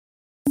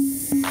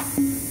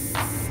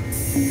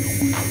In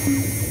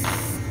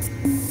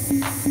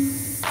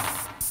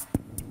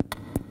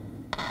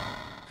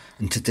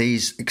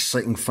today's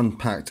exciting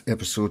fun-packed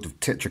episode of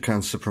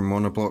Tetracan Super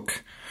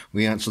Monoblock,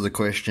 we answer the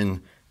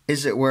question,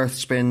 is it worth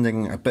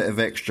spending a bit of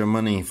extra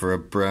money for a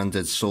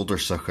branded solder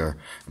sucker?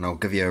 And I'll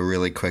give you a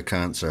really quick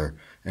answer.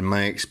 In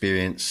my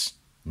experience,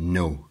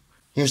 no.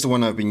 Here's the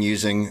one I've been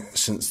using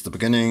since the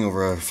beginning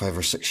over a 5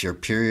 or 6 year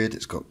period.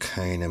 It's got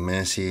kind of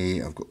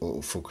messy. I've got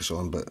autofocus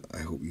on, but I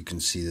hope you can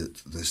see that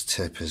this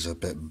tip is a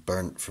bit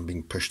burnt from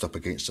being pushed up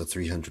against a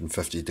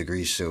 350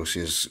 degrees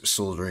Celsius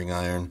soldering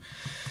iron.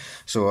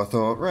 So I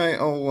thought, right,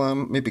 I'll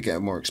maybe get a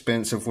more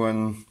expensive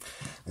one.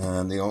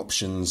 The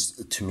options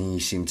to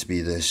me seem to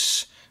be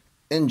this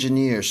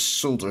engineer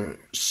solder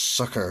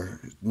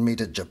sucker made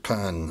in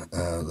Japan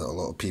that a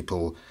lot of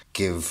people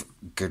give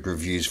good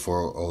reviews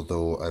for,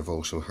 although I've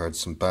also heard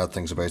some bad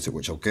things about it,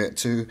 which I'll get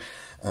to.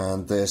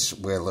 And this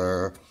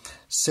Weller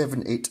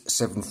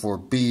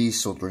 7874B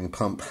soldering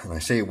pump, and I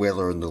say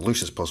Weller in the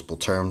loosest possible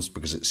terms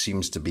because it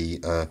seems to be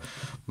a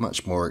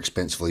much more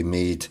expensively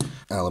made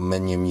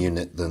aluminium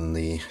unit than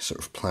the sort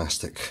of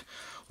plastic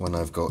one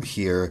I've got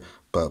here.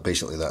 But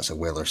basically that's a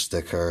Weller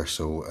sticker,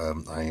 so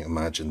I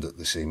imagine that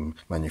the same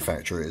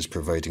manufacturer is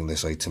providing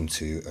this item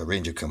to a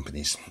range of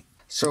companies.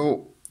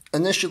 So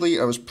initially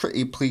I was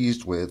pretty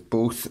pleased with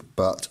both,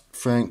 but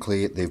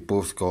frankly they've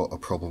both got a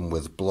problem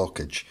with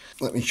blockage.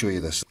 Let me show you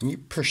this. When you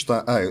push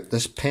that out,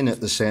 this pin at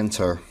the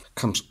centre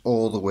comes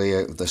all the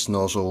way out of this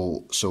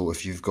nozzle, so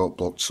if you've got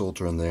blocked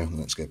solder in there,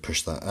 let's get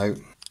push that out.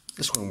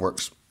 This one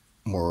works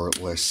more or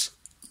less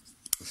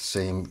the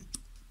same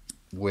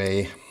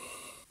way.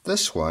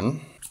 This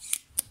one,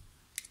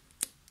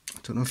 I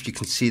don't know if you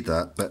can see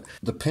that, but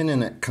the pin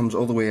in it comes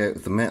all the way out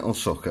of the metal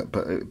socket,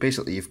 but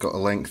basically you've got a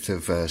length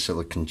of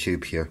silicone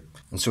tube here.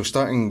 And so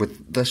starting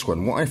with this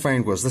one, what I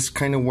found was this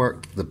kind of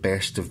worked the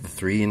best of the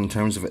three in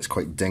terms of it's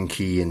quite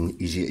dinky and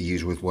easy to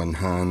use with one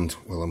hand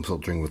while I'm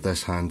soldering with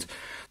this hand.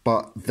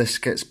 But this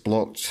gets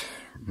blocked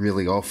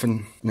really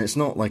often, and it's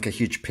not like a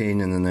huge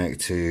pain in the neck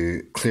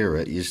to clear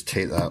it. You just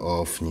take that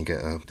off and you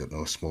get a, I don't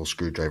know, a small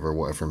screwdriver or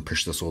whatever and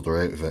push the solder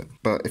out of it.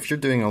 But if you're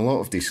doing a lot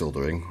of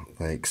desoldering,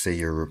 like say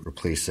you're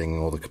replacing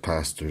all the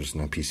capacitors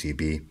in a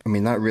PCB, I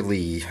mean that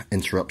really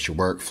interrupts your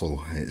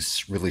workflow.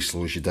 It really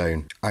slows you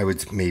down. I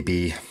would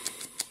maybe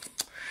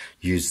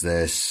use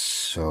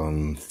this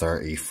on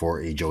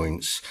 30-40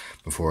 joints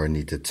before I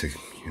needed to,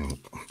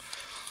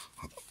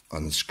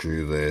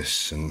 unscrew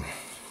this and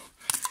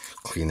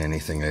clean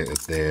anything out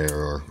of there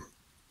or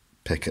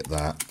pick at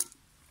that.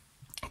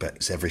 But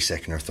it's every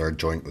second or third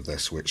joint with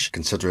this, which,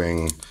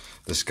 considering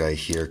this guy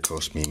here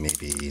cost me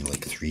maybe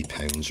like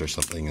 £3 or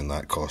something, and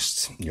that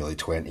costs nearly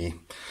 20,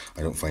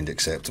 I don't find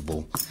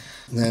acceptable.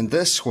 And then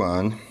this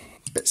one,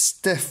 a bit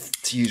stiff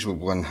to use with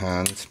one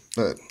hand,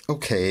 but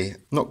okay,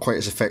 not quite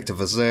as effective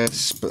as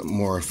this, but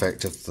more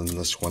effective than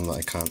this one that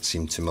I can't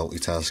seem to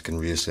multitask and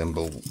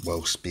reassemble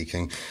while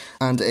speaking.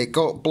 And it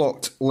got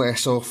blocked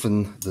less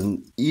often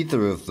than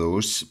either of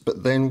those,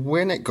 but then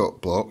when it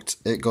got blocked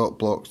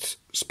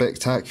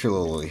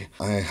spectacularly.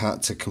 I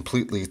had to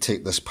completely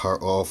take this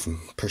part off and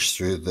push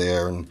through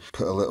there and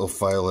put a little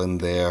file in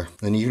there.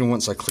 And even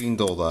once I cleaned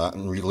all that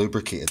and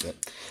re-lubricated it,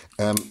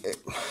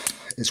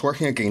 it's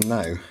working again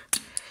now,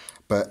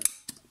 but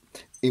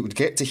it would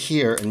get to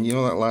here, and you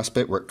know that last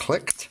bit where it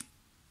clicked?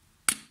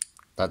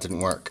 That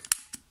didn't work.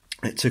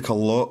 It took a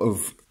lot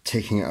of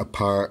taking it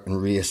apart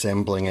and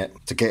reassembling it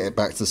to get it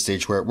back to the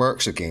stage where it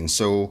works again.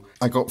 So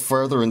I got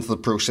further into the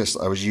process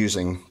that I was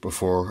using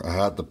before I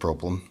had the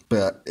problem,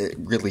 but it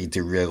really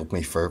derailed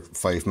me for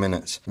 5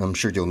 minutes. And I'm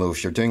sure you'll know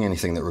if you're doing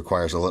anything that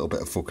requires a little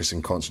bit of focus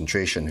and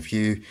concentration, if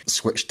you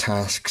switch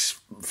tasks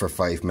for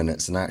 5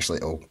 minutes, then actually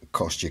it'll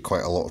cost you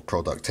quite a lot of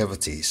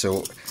productivity.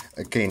 So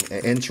again,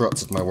 it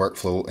interrupted my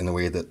workflow in a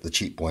way that the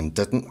cheap one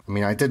didn't. I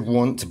mean, I did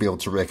want to be able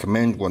to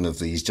recommend one of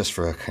these just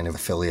for a kind of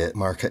affiliate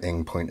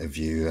marketing point of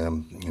view,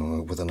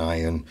 with an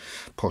eye on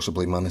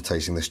possibly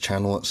monetizing this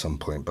channel at some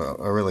point, but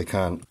I really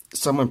can't.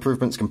 Some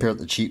improvements compared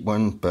to the cheap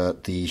one,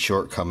 but the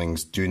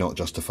shortcomings do not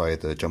justify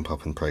the jump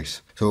up in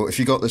price. So if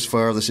you got this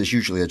far, this is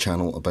usually a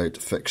channel about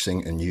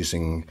fixing and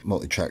using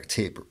multi-track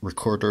tape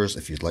recorders.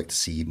 If you'd like to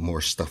see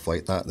more stuff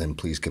like that, then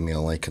please give me a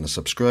like and a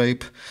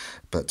subscribe.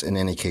 But in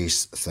any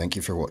case, thank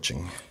you for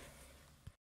watching.